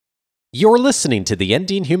You're listening to the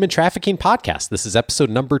Ending Human Trafficking Podcast. This is episode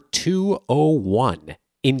number 201,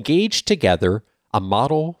 Engage Together, a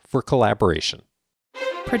Model for Collaboration.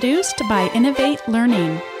 Produced by Innovate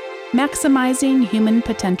Learning, maximizing human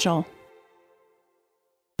potential.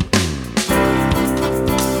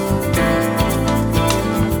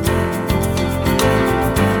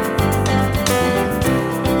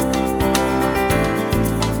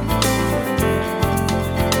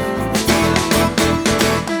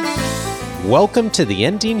 Welcome to the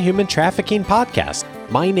Ending Human Trafficking Podcast.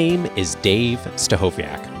 My name is Dave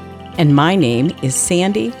Stachowiak. And my name is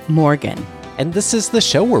Sandy Morgan. And this is the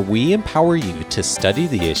show where we empower you to study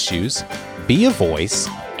the issues, be a voice,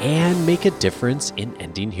 and make a difference in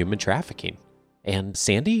ending human trafficking. And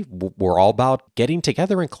Sandy, we're all about getting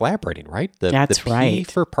together and collaborating, right? That's the P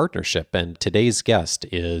right. for partnership. And today's guest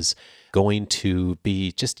is going to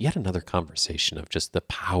be just yet another conversation of just the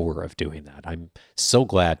power of doing that. I'm so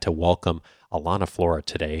glad to welcome Alana Flora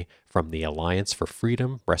today from the Alliance for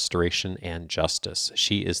Freedom, Restoration, and Justice.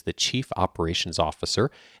 She is the Chief Operations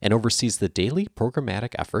Officer and oversees the daily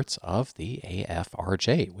programmatic efforts of the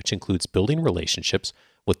AFRJ, which includes building relationships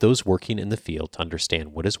with those working in the field to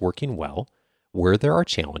understand what is working well, where there are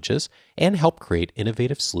challenges, and help create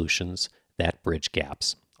innovative solutions that bridge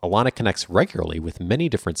gaps. Alana connects regularly with many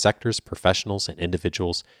different sectors, professionals, and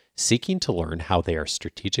individuals seeking to learn how they are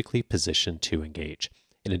strategically positioned to engage.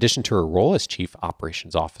 In addition to her role as Chief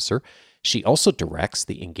Operations Officer, she also directs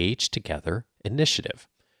the Engage Together initiative.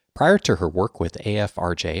 Prior to her work with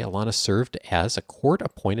AFRJ, Alana served as a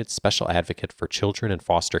court-appointed special advocate for children in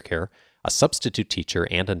foster care, a substitute teacher,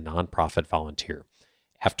 and a nonprofit volunteer.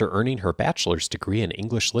 After earning her bachelor's degree in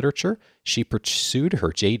English literature, she pursued her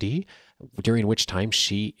JD, during which time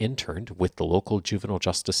she interned with the local juvenile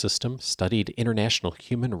justice system, studied international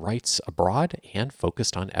human rights abroad, and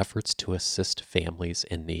focused on efforts to assist families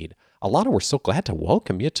in need. Alana, we're so glad to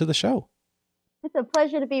welcome you to the show. It's a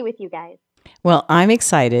pleasure to be with you guys. Well, I'm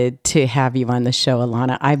excited to have you on the show,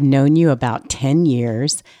 Alana. I've known you about 10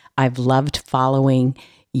 years. I've loved following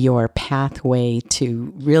your pathway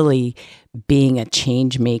to really being a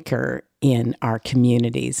change maker in our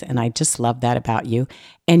communities. And I just love that about you.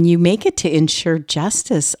 And you make it to ensure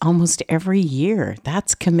justice almost every year.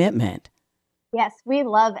 That's commitment. Yes, we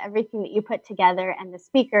love everything that you put together and the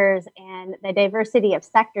speakers and the diversity of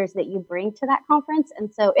sectors that you bring to that conference.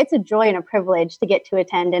 And so it's a joy and a privilege to get to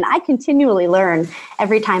attend. And I continually learn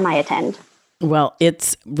every time I attend. Well,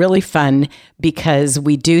 it's really fun because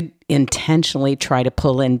we do intentionally try to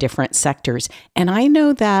pull in different sectors. And I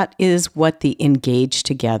know that is what the Engage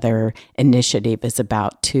Together initiative is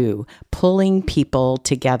about too, pulling people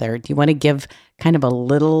together. Do you want to give kind of a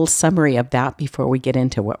little summary of that before we get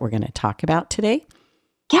into what we're going to talk about today?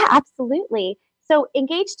 Yeah, absolutely. So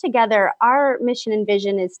Engage Together, our mission and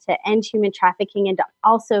vision is to end human trafficking and to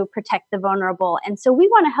also protect the vulnerable. And so we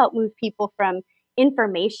want to help move people from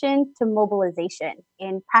information to mobilization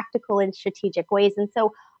in practical and strategic ways. And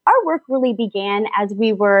so our work really began as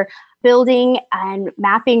we were building and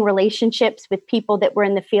mapping relationships with people that were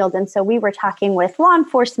in the field. And so we were talking with law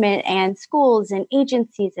enforcement and schools and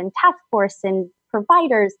agencies and task force and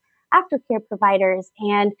providers, aftercare providers.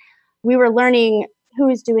 And we were learning who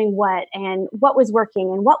was doing what and what was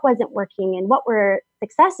working and what wasn't working and what were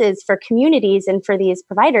successes for communities and for these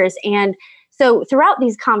providers. And so throughout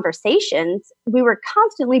these conversations, we were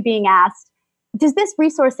constantly being asked, does this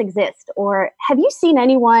resource exist? Or have you seen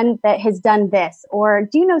anyone that has done this? Or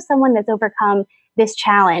do you know someone that's overcome this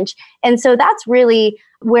challenge? And so that's really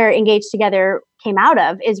where Engage Together came out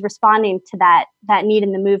of, is responding to that need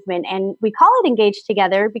in the movement. And we call it Engage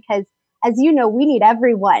Together because, as you know, we need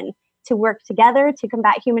everyone to work together to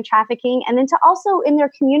combat human trafficking and then to also in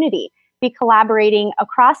their community be collaborating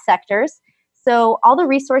across sectors. So all the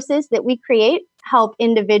resources that we create help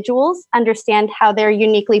individuals understand how they're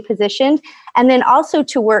uniquely positioned, and then also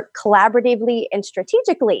to work collaboratively and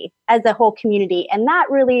strategically as a whole community. And that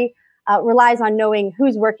really relies on knowing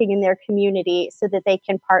who's working in their community so that they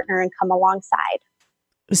can partner and come alongside.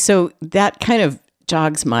 So that kind of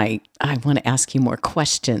jogs my, I want to ask you more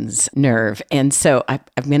questions, nerve. And so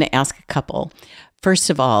I'm going to ask a couple.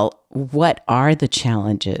 First of all, what are the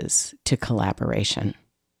challenges to collaboration?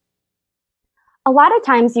 A lot of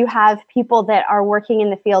times you have people that are working in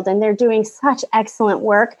the field and they're doing such excellent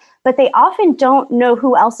work, but they often don't know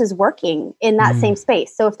who else is working in that same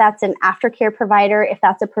space. So if that's an aftercare provider, if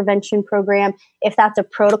that's a prevention program, if that's a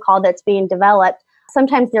protocol that's being developed,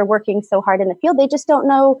 sometimes they're working so hard in the field, they just don't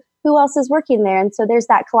know who else is working there. And so there's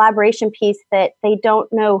that collaboration piece that they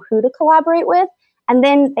don't know who to collaborate with. And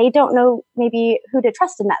then they don't know maybe who to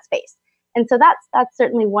trust in that space. And so that's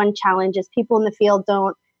certainly one challenge, is people in the field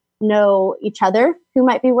don't know each other who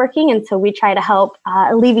might be working. And so we try to help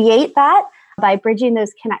alleviate that by bridging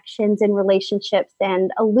those connections and relationships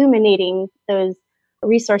and illuminating those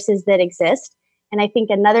resources that exist. And I think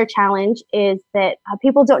another challenge is that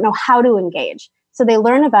people don't know how to engage. So they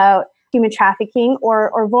learn about human trafficking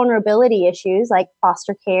or vulnerability issues like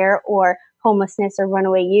foster care or homelessness or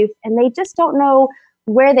runaway youth, and they just don't know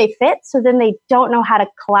where they fit. So then they don't know how to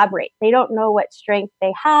collaborate. They don't know what strength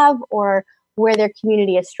they have or where their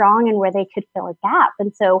community is strong and where they could fill a gap.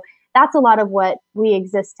 And so that's a lot of what we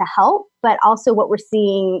exist to help, but also what we're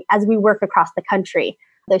seeing as we work across the country,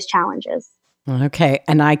 those challenges. Okay.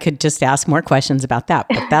 And I could just ask more questions about that,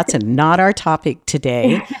 but that's not our topic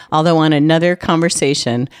today. Although on another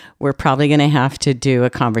conversation, we're probably going to have to do a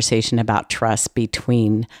conversation about trust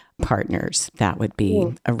between partners. That would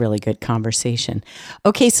be a really good conversation.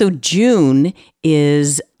 Okay. So June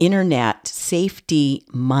is Internet Safety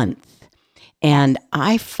Month. And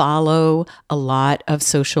I follow a lot of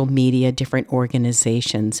social media, different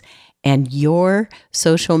organizations. And your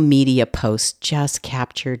social media post just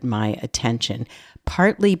captured my attention,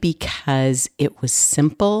 partly because it was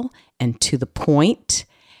simple and to the point,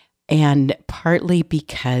 and partly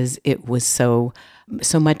because it was so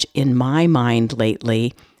much in my mind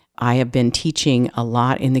lately. I have been teaching a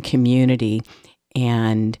lot in the community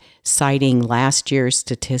and citing last year's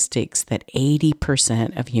statistics that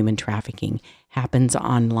 80% of human trafficking happens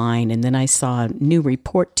online. And then I saw a new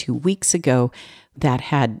report 2 weeks ago that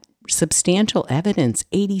had substantial evidence,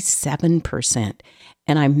 87%.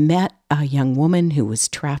 And I met a young woman who was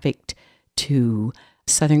trafficked to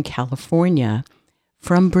Southern California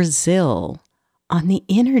from Brazil on the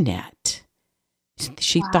internet.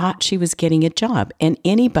 She thought she was getting a job. And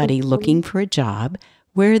anybody looking for a job,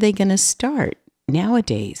 where are they going to start?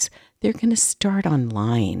 Nowadays, they're going to start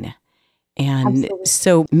online. And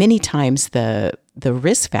so many times the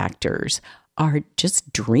risk factors are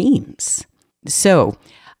just dreams. So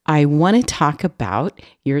I want to talk about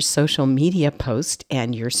your social media post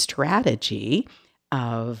and your strategy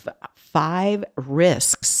of 5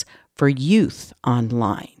 risks for youth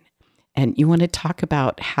online. And you want to talk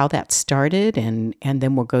about how that started, and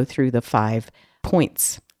then we'll go through the 5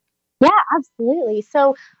 points. Yeah, absolutely.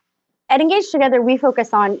 So at Engage Together, we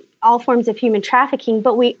focus on all forms of human trafficking,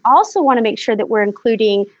 but we also want to make sure that we're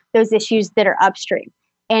including those issues that are upstream.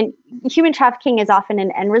 And human trafficking is often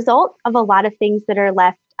an end result of a lot of things that are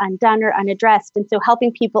left undone or unaddressed. And so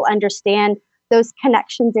helping people understand those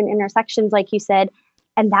connections and intersections, like you said,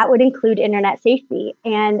 and that would include internet safety.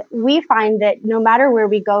 And we find that no matter where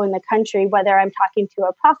we go in the country, whether I'm talking to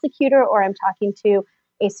a prosecutor or I'm talking to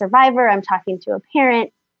a survivor, I'm talking to a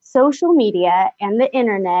parent, social media and the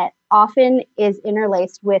internet often is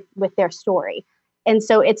interlaced with their story. And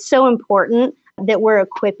so it's so important that we're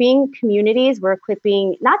equipping communities, we're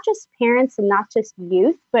equipping not just parents and not just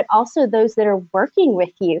youth, but also those that are working with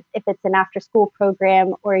youth, if it's an after-school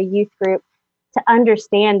program or a youth group, to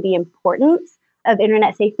understand the importance of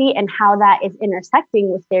internet safety and how that is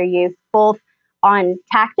intersecting with their youth, both on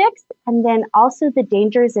tactics and then also the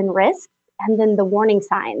dangers and risks, and then the warning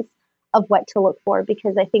signs of what to look for.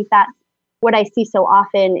 Because I think that's what I see so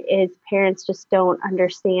often is parents just don't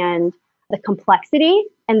understand the complexity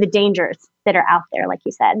and the dangers that are out there, like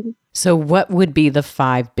you said. So what would be the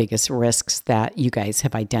 5 biggest risks that you guys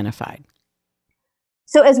have identified?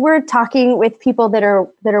 So as we're talking with people that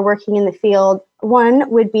are working in the field, one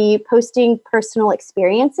would be posting personal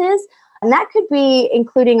experiences, and that could be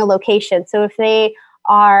including a location. So if they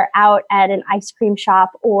are out at an ice cream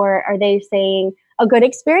shop, or are they saying a good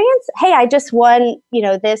experience? Hey, I just won,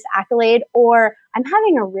 this accolade, or I'm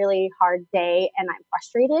having a really hard day and I'm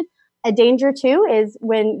frustrated. A danger too is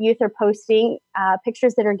when youth are posting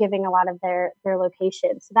pictures that are giving a lot of their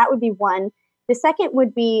location. So that would be one. The second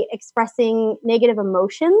would be expressing negative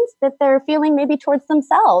emotions that they're feeling maybe towards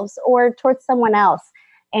themselves or towards someone else.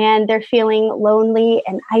 And they're feeling lonely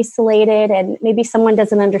and isolated, and maybe someone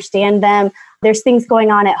doesn't understand them. There's things going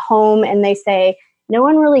on at home and they say, no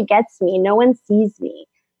one really gets me, no one sees me.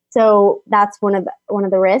 So that's one of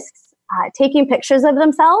the risks. Taking pictures of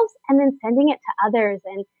themselves and then sending it to others.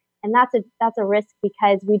 And that's a risk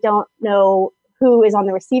because we don't know who is on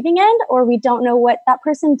the receiving end, or we don't know what that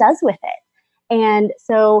person does with it. And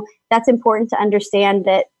so that's important to understand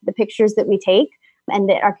that the pictures that we take and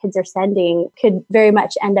that our kids are sending could very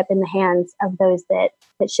much end up in the hands of those that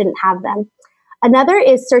shouldn't have them. Another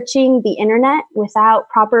is searching the internet without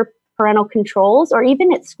proper parental controls, or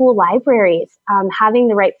even at school libraries, having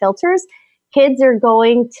the right filters. Kids are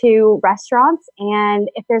going to restaurants, and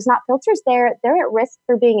if there's not filters there, they're at risk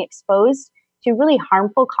for being exposed to really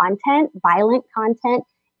harmful content, violent content,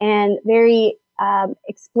 and very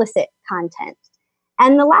explicit content.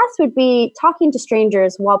 And the last would be talking to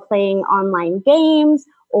strangers while playing online games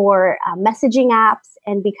or messaging apps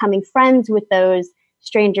and becoming friends with those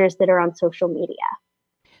strangers that are on social media.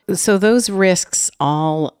 So those risks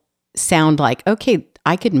all sound like, okay,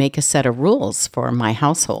 I could make a set of rules for my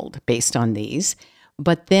household based on these.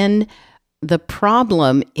 But then the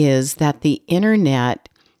problem is that the internet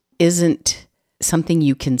isn't something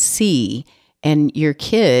you can see, and your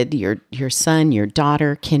kid, your son, your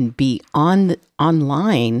daughter can be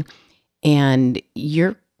online, and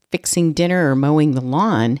you're fixing dinner or mowing the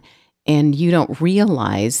lawn, and you don't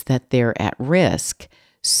realize that they're at risk.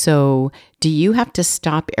 So do you have to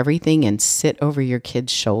stop everything and sit over your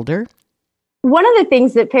kid's shoulder? One of the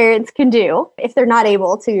things that parents can do if they're not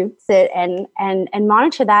able to sit and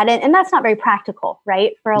monitor that, and that's not very practical,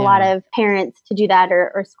 right? For a lot of parents to do that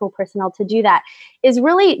or school personnel to do that, is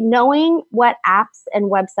really knowing what apps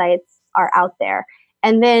and websites are out there,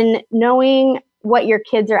 and then knowing what your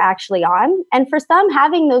kids are actually on. And for some,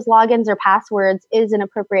 having those logins or passwords is an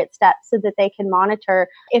appropriate step so that they can monitor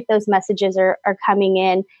if those messages are coming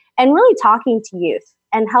in, and really talking to youth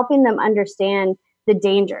and helping them understand the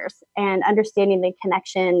dangers and understanding the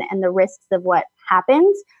connection and the risks of what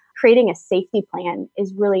happens. Creating a safety plan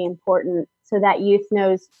is really important so that youth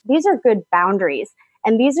knows these are good boundaries.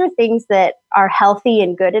 And these are things that are healthy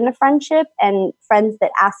and good in a friendship, and friends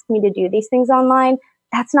that ask me to do these things online,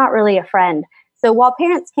 that's not really a friend. So while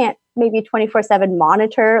parents can't maybe 24/7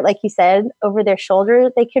 monitor, like you said, over their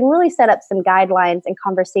shoulder, they can really set up some guidelines and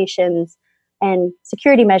conversations and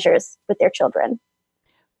security measures with their children.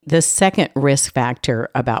 The second risk factor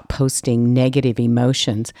about posting negative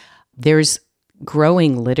emotions, there's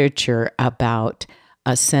growing literature about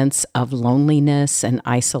a sense of loneliness and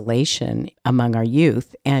isolation among our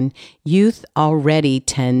youth. And youth already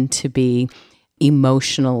tend to be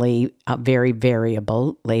emotionally very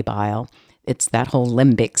variable, labile. It's that whole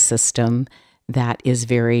limbic system that is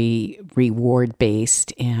very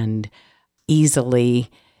reward-based and easily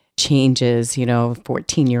changes.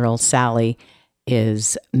 14-year-old Sally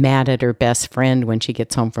is mad at her best friend when she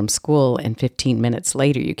gets home from school, and 15 minutes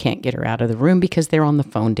later you can't get her out of the room because they're on the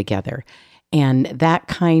phone together. And that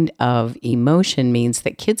kind of emotion means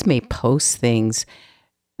that kids may post things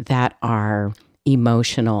that are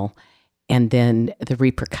emotional, and then the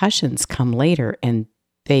repercussions come later, and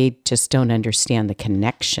they just don't understand the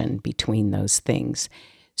connection between those things.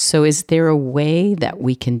 So is there a way that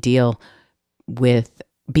we can deal with,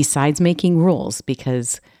 besides making rules?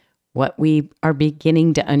 Because what we are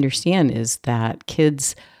beginning to understand is that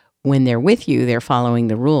kids, when they're with you, they're following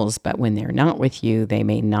the rules, but when they're not with you, they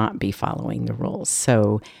may not be following the rules.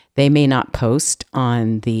 So they may not post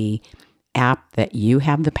on the app that you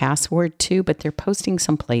have the password to, but they're posting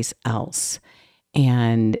someplace else.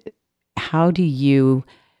 And how do you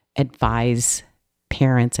advise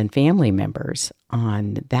parents and family members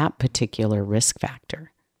on that particular risk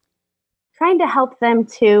factor? Trying to help them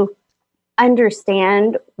to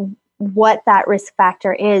understand what that risk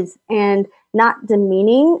factor is and not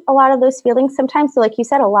demeaning a lot of those feelings sometimes. So like you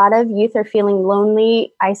said, a lot of youth are feeling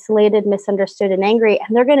lonely, isolated, misunderstood, and angry,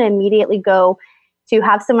 and they're going to immediately go to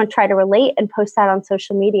have someone try to relate and post that on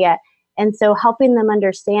social media. And so helping them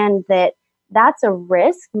understand that that's a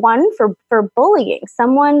risk, one, for bullying,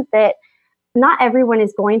 someone that not everyone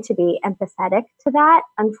is going to be empathetic to that,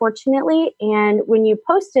 unfortunately. And when you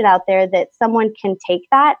post it out there, that someone can take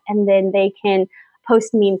that and then they can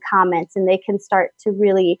post mean comments and they can start to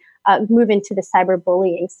really move into the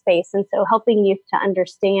cyberbullying space. And so helping youth to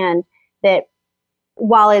understand that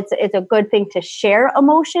while it's a good thing to share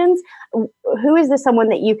emotions, who is this someone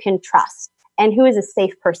that you can trust, and who is a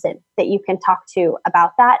safe person that you can talk to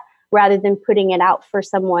about that, rather than putting it out for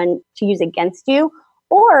someone to use against you.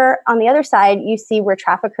 Or on the other side, you see where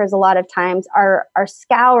traffickers a lot of times are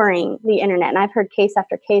scouring the internet. And I've heard case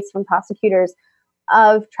after case from prosecutors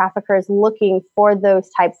of traffickers looking for those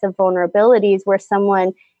types of vulnerabilities where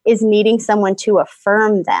someone is needing someone to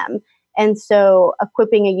affirm them. And so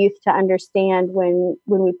equipping a youth to understand when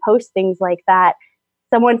we post things like that,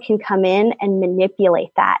 someone can come in and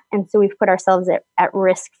manipulate that. And so we've put ourselves at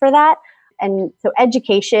risk for that. And so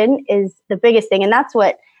education is the biggest thing. And that's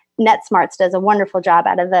what NetSmarts does a wonderful job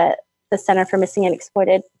out of the Center for Missing and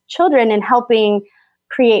Exploited Children in helping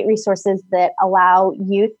create resources that allow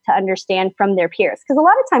youth to understand from their peers. Because a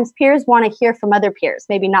lot of times peers want to hear from other peers,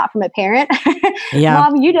 maybe not from a parent. Yeah.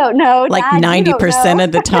 Mom, you don't know. Like Dad, 90%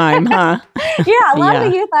 of the time, huh? Yeah, a lot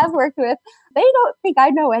of the youth I've worked with, they don't think I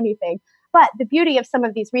know anything. But the beauty of some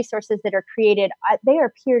of these resources that are created, they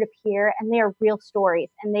are peer-to-peer and they are real stories,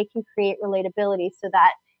 and they can create relatability so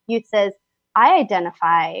that youth says, I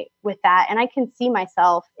identify with that and I can see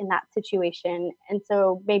myself in that situation. And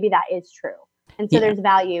so maybe that is true. And so there's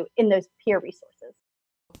value in those peer resources.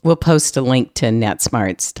 We'll post a link to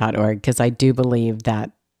netsmarts.org because I do believe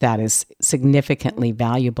that that is significantly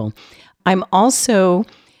valuable. I'm also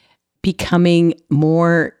becoming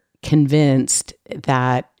more convinced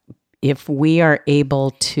that if we are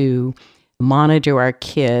able to monitor our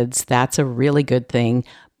kids, that's a really good thing.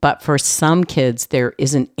 But for some kids, there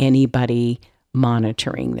isn't anybody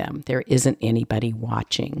monitoring them. There isn't anybody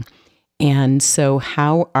watching. And so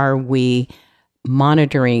how are we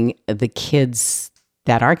monitoring the kids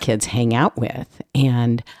that our kids hang out with?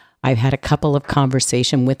 And I've had a couple of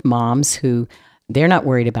conversations with moms who they're not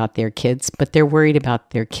worried about their kids, but they're worried about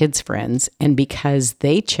their kids' friends. And because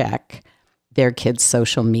they check their kids'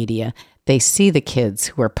 social media, they see the kids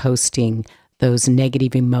who are posting those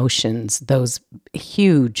negative emotions, those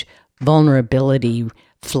huge vulnerability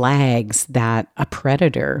flags that a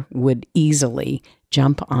predator would easily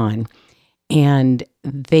jump on. And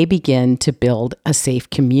they begin to build a safe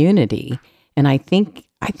community. And I think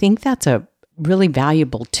that's a really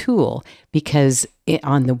valuable tool because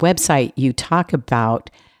on the website, you talk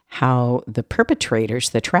about how the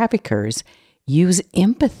perpetrators, the traffickers, use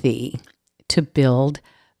empathy to build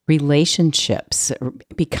relationships,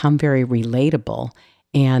 become very relatable.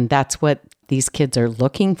 And that's what these kids are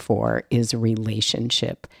looking for is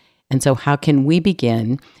relationship. And so how can we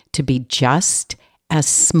begin to be just as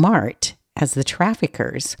smart as the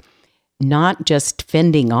traffickers, not just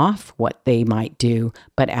fending off what they might do,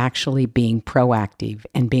 but actually being proactive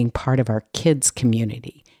and being part of our kids'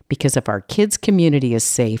 community? Because if our kids' community is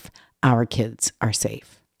safe, our kids are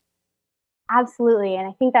safe. Absolutely. And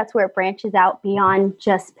I think that's where it branches out beyond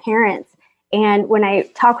just parents. And when I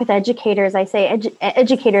talk with educators, I say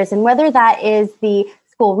educators, and whether that is the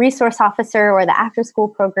school resource officer or the after school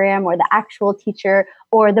program or the actual teacher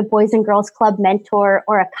or the Boys and Girls Club mentor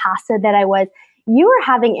or a CASA that I was, you are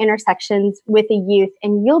having intersections with a youth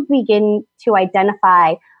and you'll begin to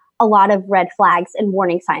identify a lot of red flags and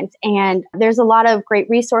warning signs. And there's a lot of great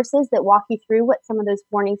resources that walk you through what some of those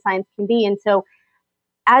warning signs can be. And so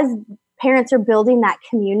as parents are building that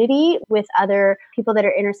community with other people that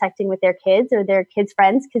are intersecting with their kids or their kids'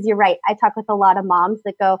 friends, because you're right, I talk with a lot of moms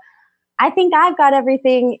that go, I think I've got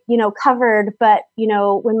everything, covered. But,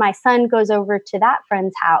 when my son goes over to that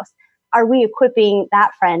friend's house, are we equipping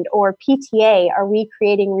that friend? Or PTA, are we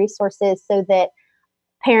creating resources so that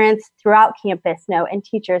parents throughout campus know and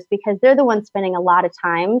teachers, because they're the ones spending a lot of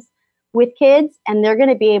times with kids and they're going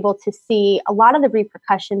to be able to see a lot of the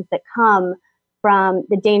repercussions that come from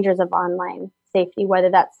the dangers of online safety, whether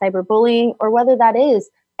that's cyberbullying or whether that is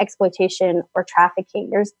exploitation or trafficking.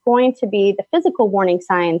 There's going to be the physical warning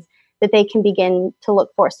signs that they can begin to look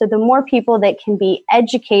for. So the more people that can be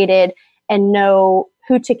educated and know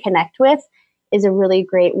who to connect with is a really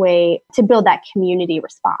great way to build that community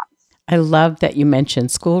response. I love that you mentioned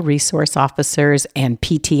school resource officers and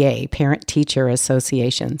PTA, parent-teacher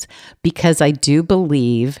associations, because I do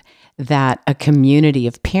believe that a community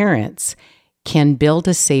of parents can build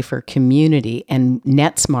a safer community. And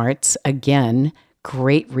NetSmarts, again,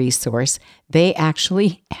 great resource. They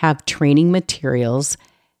actually have training materials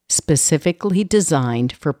specifically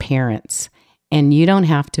designed for parents. And you don't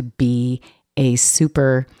have to be a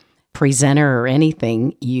super presenter or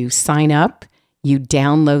anything. You sign up, you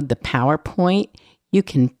download the PowerPoint, you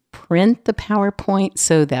can print the PowerPoint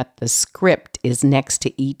so that the script is next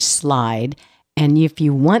to each slide. And if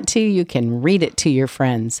you want to, you can read it to your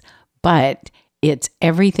friends. But it's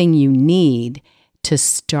everything you need to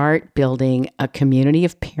start building a community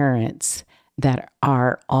of parents that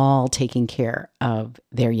are all taking care of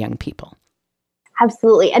their young people.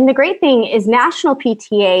 Absolutely. And the great thing is National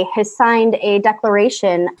PTA has signed a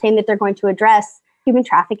declaration saying that they're going to address human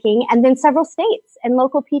trafficking, and then several states and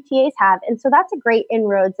local PTAs have. And so that's a great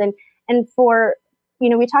inroads. And for,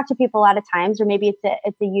 we talk to people a lot of times, or maybe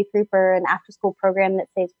it's a youth group or an after school program that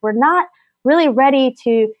says, we're not really ready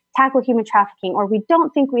to tackle human trafficking, or we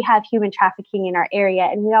don't think we have human trafficking in our area.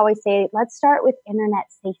 And we always say, let's start with internet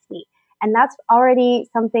safety. And that's already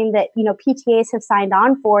something that, PTAs have signed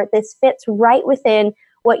on for. This fits right within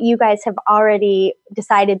what you guys have already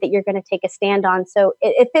decided that you're going to take a stand on. So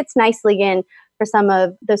it fits nicely in for some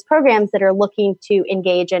of those programs that are looking to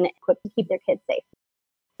engage and equip to keep their kids safe.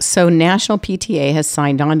 So National PTA has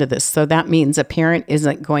signed on to this. So that means a parent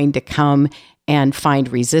isn't going to come and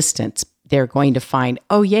find resistance. They're going to find,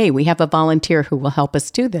 oh, yay, we have a volunteer who will help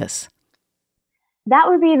us do this. That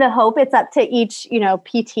would be the hope. It's up to each,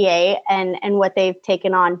 PTA and what they've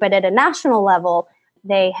taken on. But at a national level,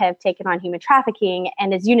 they have taken on human trafficking.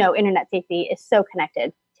 And as you know, internet safety is so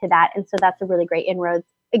connected to that. And so that's a really great inroads,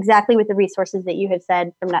 exactly with the resources that you have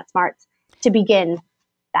said from NetSmarts to begin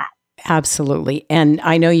that. Absolutely. And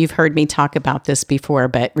I know you've heard me talk about this before,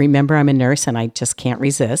 but remember, I'm a nurse and I just can't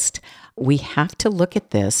resist. We have to look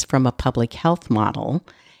at this from a public health model,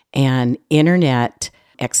 and internet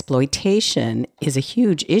exploitation is a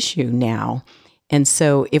huge issue now. And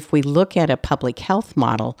so if we look at a public health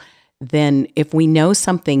model, then if we know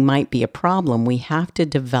something might be a problem, we have to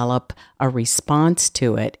develop a response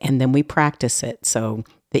to it, and then we practice it. So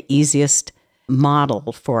the easiest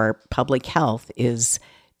model for public health is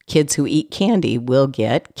kids who eat candy will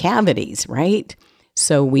get cavities, right?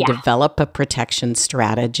 So we develop a protection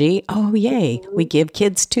strategy. Oh, yay. We give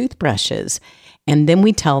kids toothbrushes. And then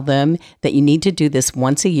we tell them that you need to do this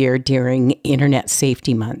once a year during Internet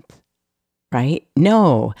Safety Month, right?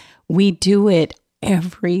 No, we do it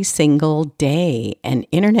every single day. And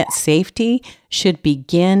internet safety should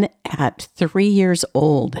begin at 3 years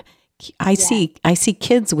old. I see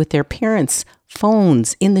kids with their parents'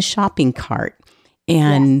 phones in the shopping cart.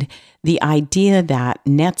 And the idea that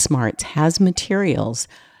NetSmarts has materials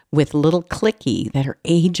with little clicky that are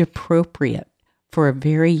age appropriate for a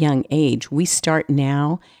very young age. We start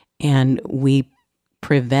now and we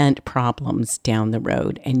prevent problems down the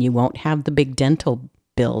road. And you won't have the big dental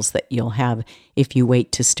bills that you'll have if you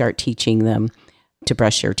wait to start teaching them to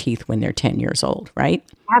brush their teeth when they're 10 years old, right?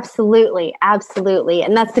 Absolutely. Absolutely.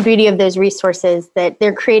 And that's the beauty of those resources, that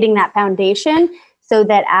they're creating that foundation so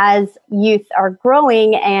that as youth are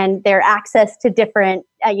growing and their access to different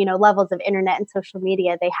levels of internet and social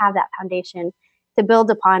media, they have that foundation to build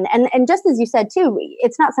upon. And just as you said too,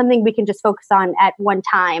 it's not something we can just focus on at one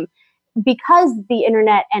time, because the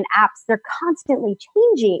internet and apps, they're constantly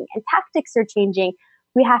changing and tactics are changing.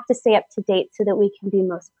 We have to stay up to date so that we can be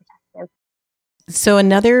most protective. So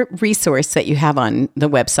another resource that you have on the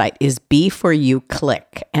website is B4U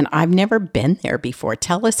Click, and I've never been there before.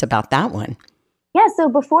 Tell us about that one. Yeah, so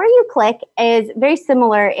Before You Click is very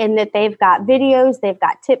similar in that they've got videos, they've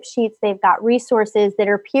got tip sheets, they've got resources that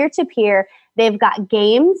are peer-to-peer. They've got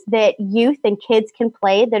games that youth and kids can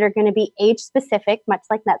play that are going to be age-specific, much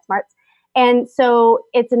like NetSmarts. And so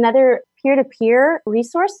it's another peer-to-peer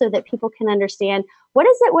resource so that people can understand, what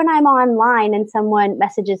is it when I'm online and someone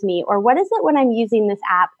messages me? Or what is it when I'm using this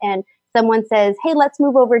app and someone says, hey, let's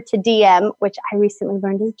move over to DM, which I recently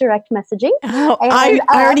learned is direct messaging. Oh, I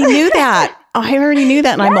already knew that.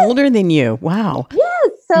 And I'm older than you. Wow.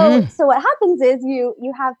 Yes. So what happens is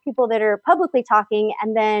you have people that are publicly talking,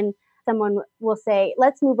 and then someone will say,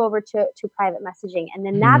 let's move over to private messaging. And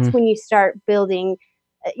then that's when you start building,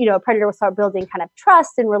 a predator will start building kind of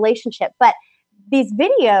trust and relationship. But these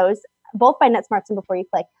videos, both by NetSmarts and Before You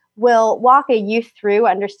Click, will walk a youth through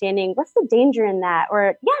understanding what's the danger in that,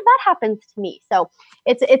 or that happens to me. So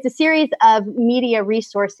it's a series of media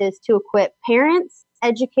resources to equip parents,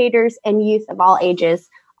 educators, and youth of all ages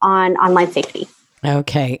on online safety.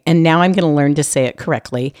 Okay. And now I'm going to learn to say it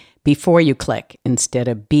correctly. Before You Click instead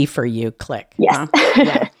of B4U Click. Yes.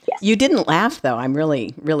 Yeah. Yes. You didn't laugh, though. I'm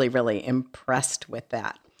really, really, really impressed with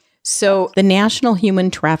that. So the National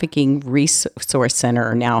Human Trafficking Resource Center,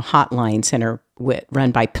 or now Hotline Center,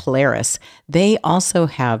 run by Polaris, they also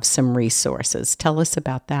have some resources. Tell us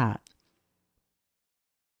about that.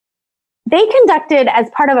 They conducted,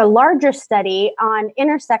 as part of a larger study, on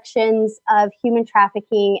intersections of human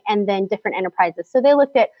trafficking and then different enterprises. So they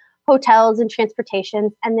looked at hotels and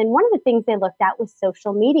transportations. And then one of the things they looked at was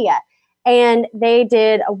social media. And they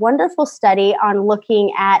did a wonderful study on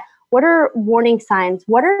looking at what are warning signs,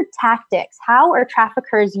 what are tactics, how are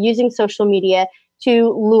traffickers using social media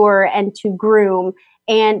to lure and to groom.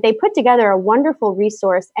 And they put together a wonderful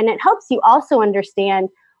resource. And it helps you also understand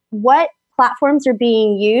what platforms are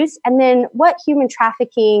being used and then what human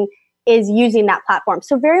trafficking is using that platform.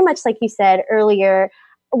 So very much like you said earlier,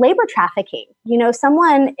 labor trafficking.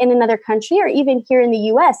 Someone in another country or even here in the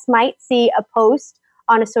US might see a post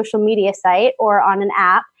on a social media site or on an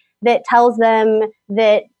app that tells them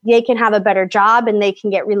that they can have a better job and they can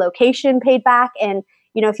get relocation paid back. And,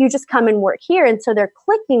 if you just come and work here. And so they're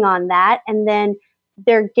clicking on that and then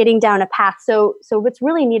they're getting down a path. So what's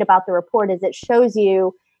really neat about the report is it shows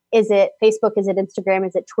you, is it Facebook, is it Instagram,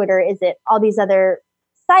 is it Twitter, is it all these other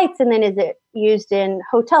sites? And then is it used in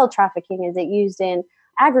hotel trafficking? Is it used in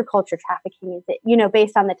agriculture trafficking? Is it,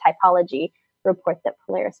 based on the typology report that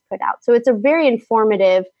Polaris put out? So it's a very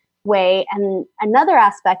informative way. And another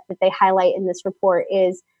aspect that they highlight in this report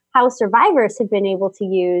is how survivors have been able to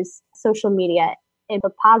use social media in a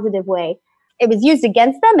positive way. It was used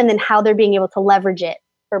against them, and then how they're being able to leverage it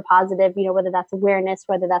for positive, whether that's awareness,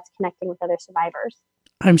 whether that's connecting with other survivors.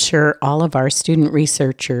 I'm sure all of our student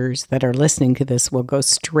researchers that are listening to this will go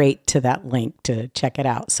straight to that link to check it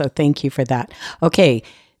out. So thank you for that. Okay,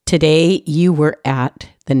 today you were at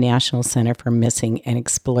the National Center for Missing and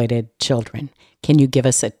Exploited Children. Can you give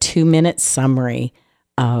us a 2-minute summary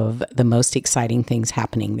of the most exciting things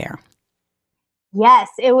happening there? Yes,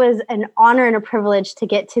 it was an honor and a privilege to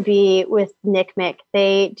get to be with NCMEC.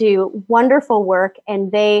 They do wonderful work,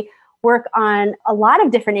 and they work on a lot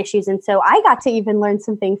of different issues. And so I got to even learn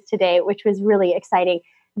some things today, which was really exciting.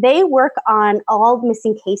 They work on all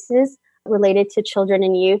missing cases related to children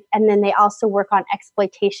and youth. And then they also work on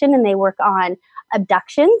exploitation, and they work on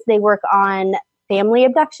abductions. They work on family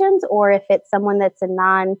abductions, or if it's someone that's a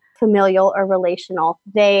non-familial or relational,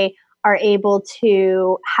 they are able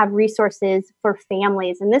to have resources for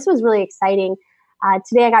families. And this was really exciting.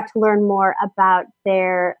 Today I got to learn more about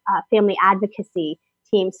their family advocacy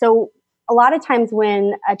team. So a lot of times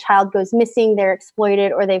when a child goes missing, they're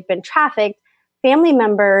exploited, or they've been trafficked, family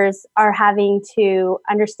members are having to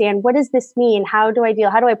understand, what does this mean? How do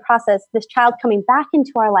I process this child coming back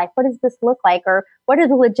into our life? What does this look like? Or what are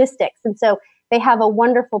the logistics? And so they have a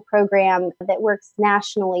wonderful program that works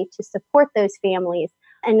nationally to support those families.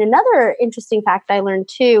 And another interesting fact I learned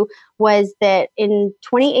too was that in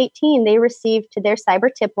 2018, they received to their cyber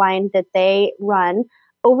tip line that they run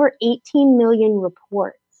over 18 million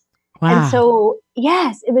reports. Wow. And so,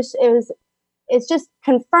 yes, it just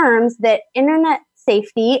confirms that internet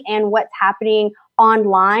safety and what's happening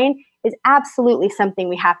online is absolutely something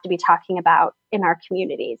we have to be talking about in our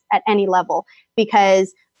communities at any level,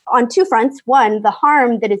 because on two fronts: one, the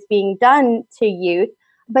harm that is being done to youth,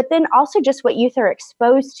 but then also just what youth are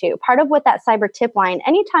exposed to. Part of what that cyber tip line,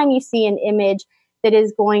 anytime you see an image that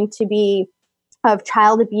is going to be of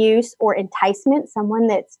child abuse or enticement, someone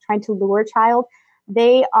that's trying to lure a child,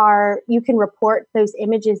 you can report those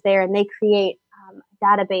images there, and they create a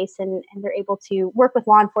database, and they're able to work with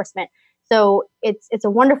law enforcement. So it's a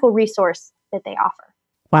wonderful resource that they offer.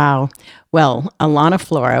 Wow. Well, Alana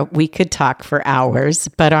Flora, we could talk for hours,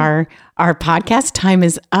 but our podcast time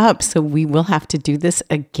is up, so we will have to do this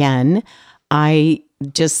again. I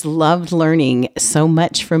just loved learning so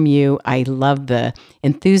much from you. I love the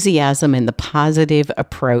enthusiasm and the positive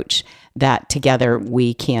approach that together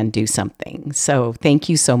we can do something. So thank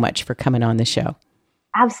you so much for coming on the show.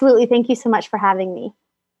 Absolutely. Thank you so much for having me.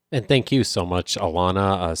 And thank you so much,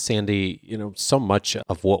 Alana. Sandy, so much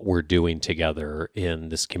of what we're doing together in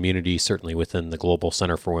this community, certainly within the Global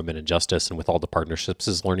Center for Women and Justice and with all the partnerships,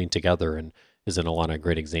 is learning together. And isn't Alana a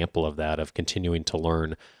great example of that, of continuing to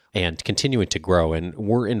learn and continuing to grow? And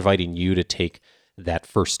we're inviting you to take that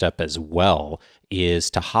first step as well, is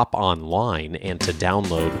to hop online and to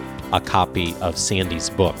download a copy of Sandy's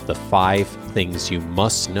book, The 5 Things You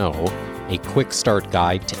Must Know, a quick start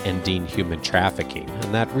guide to ending human trafficking.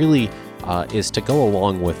 And that really is to go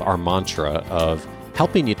along with our mantra of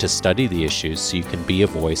helping you to study the issues so you can be a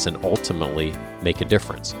voice and ultimately make a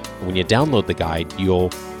difference. And when you download the guide,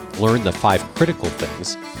 you'll learn the 5 critical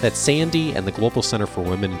things that Sandy and the Global Center for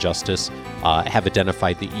Women and Justice have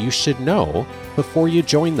identified that you should know before you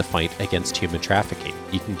join the fight against human trafficking.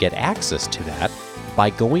 You can get access to that by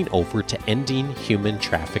going over to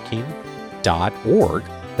endinghumantrafficking.org.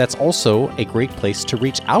 That's also a great place to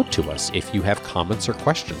reach out to us if you have comments or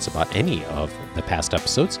questions about any of the past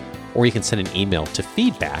episodes, or you can send an email to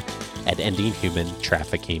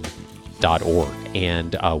feedback@endinghumantrafficking.org.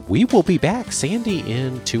 And we will be back, Sandy,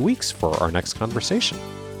 in 2 weeks for our next conversation.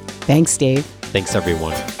 Thanks, Dave. Thanks,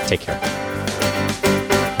 everyone. Take care.